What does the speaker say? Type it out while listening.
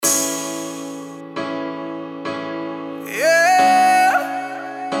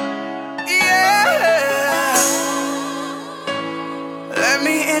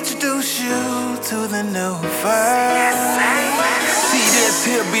the new verse. See, this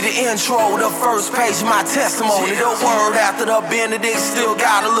here be the intro, the first page of my testimony. The word after the benedict still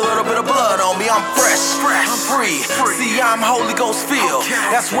got a little bit of blood on me. I'm fresh, I'm free. See, I'm Holy Ghost filled.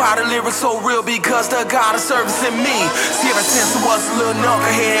 That's why the lyrics so real, because the God is servicing me. See, ever since I was a little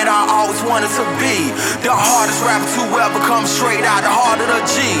knucklehead, I always wanted to be the hardest rapper to ever come straight out the heart of the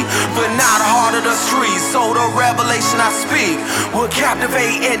G, but not the heart of the streets. So the revelation I speak will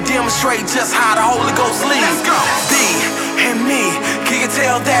captivate and demonstrate just how the Holy Ghost leads. Thee and me, can you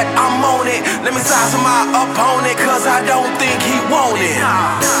tell that I'm on it? Let me size my opponent, cause I don't think he want it.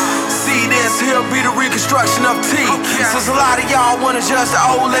 See, this here be the reconstruction of T. Since a lot of y'all wanna judge the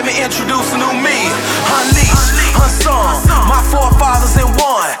old, let me introduce a new me. Unleashed, unsung, my forefathers in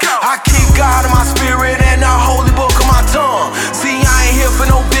one. I keep God in my spirit and the holy book on my tongue. See, I ain't here for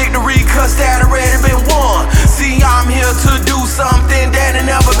no victory, cause that already been won. See, I'm here to do something that ain't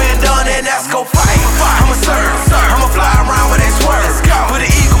never been done, and that's go fight. I'ma serve, I'ma fly around with this word. Put the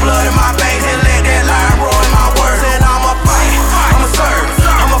eagle blood in my veins and let that lion roar in my words. And I'ma fight, I'ma serve,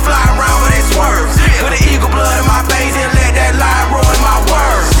 I'ma fly around with this word. Put the eagle blood in my veins and let that lion roar in my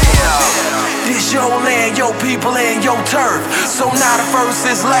words. This your land, your people, and your turf. So now the first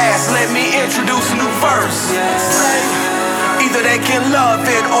is last, let me introduce a new verse. Either they can love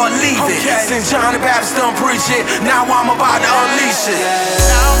it or leave it. Since John the Baptist done preach it, now I'm about to unleash it.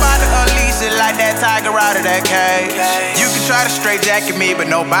 Now I'm about to unleash it like that tiger out of that cage. You can try to straight jacket me, but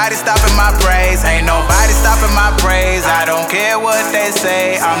nobody stopping my praise. Ain't nobody stopping my praise. I don't care what they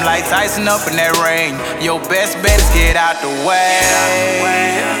say. I'm like Tyson up in that ring. Your best bet is get out the way.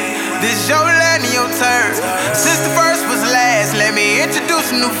 This your land and your turf. Since the first was last, let me introduce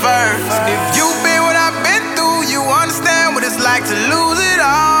a new verse. If you been what I've been through, you understand what it's like to lose it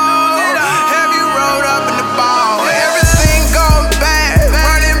all. Have you rolled up in the ball? Everything going bad,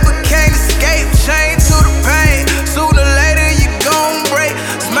 running but can't escape. Chain to the pain, sooner or later you gon' break.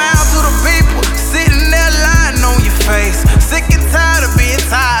 Smile to the people, sitting there lying on your face. Sick and tired of being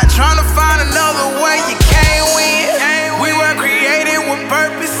tired, trying to find another way. You can't win. We were created with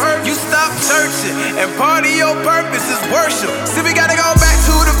purpose. You stop searching, and part of your purpose is worship. See, we gotta go back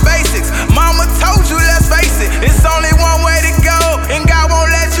to the basics. Mama told you, let's face it, it's only one way to go, and God won't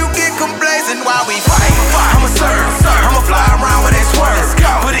let you get complacent while we fight. I'ma serve, I'ma fly around with this word.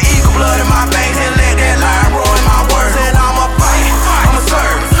 Put the eagle blood in my veins and let that lion roar in my words. And I'ma fight, I'ma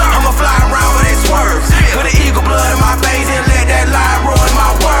serve, I'ma fly around with this word. Put the eagle blood in my veins and let that lion roar in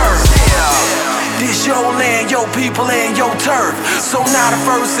my words. This your land, your people, and your turf. So now the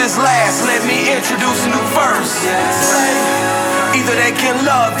first is last, let me introduce a new verse. Either they can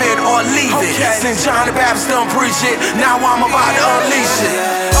love it or leave it. Since John the Baptist done preach it, now I'm about to unleash it.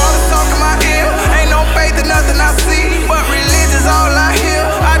 All the talk in my ear, ain't no faith in nothing I see, but religion's all I hear.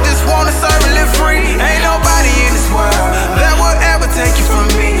 I just wanna serve and live free. Ain't nobody in this world that will ever take you from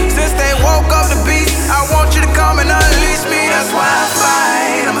me. Since they woke up the beast, I want you to come and unleash me. That's why I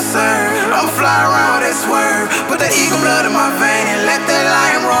fight, I'ma serve, I'ma fly around with this word. Put the eagle blood in my vein and let that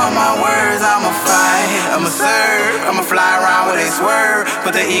lion roar my words. I'ma fight, I'ma serve, I'ma fly around with this word.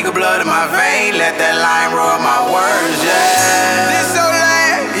 Put the eagle blood in my vein, let that lion roar my words, yeah. This your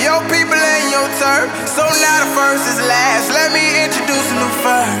land, your people and your turf. So now the first is last, let me introduce a new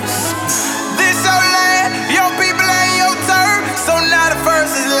verse. This your land, your people and your turf. So now the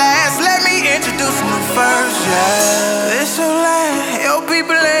first is last, let me introduce a new verse, yeah. This your land, your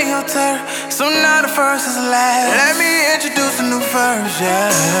people and your turf. So now the first is last, let me introduce a new verse, yeah.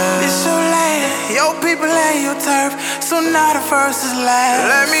 This your land, your people and your turf. So now the first is last,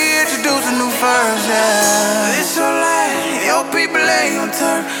 let me introduce a new verse, yeah. This your land, your people and your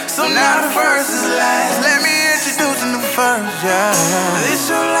turf. So now the first is last, let me introduce a new verse, yeah. This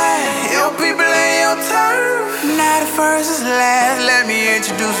your land, your people and your turf. Now the first is last, let me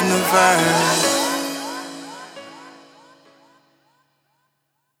introduce a new verse.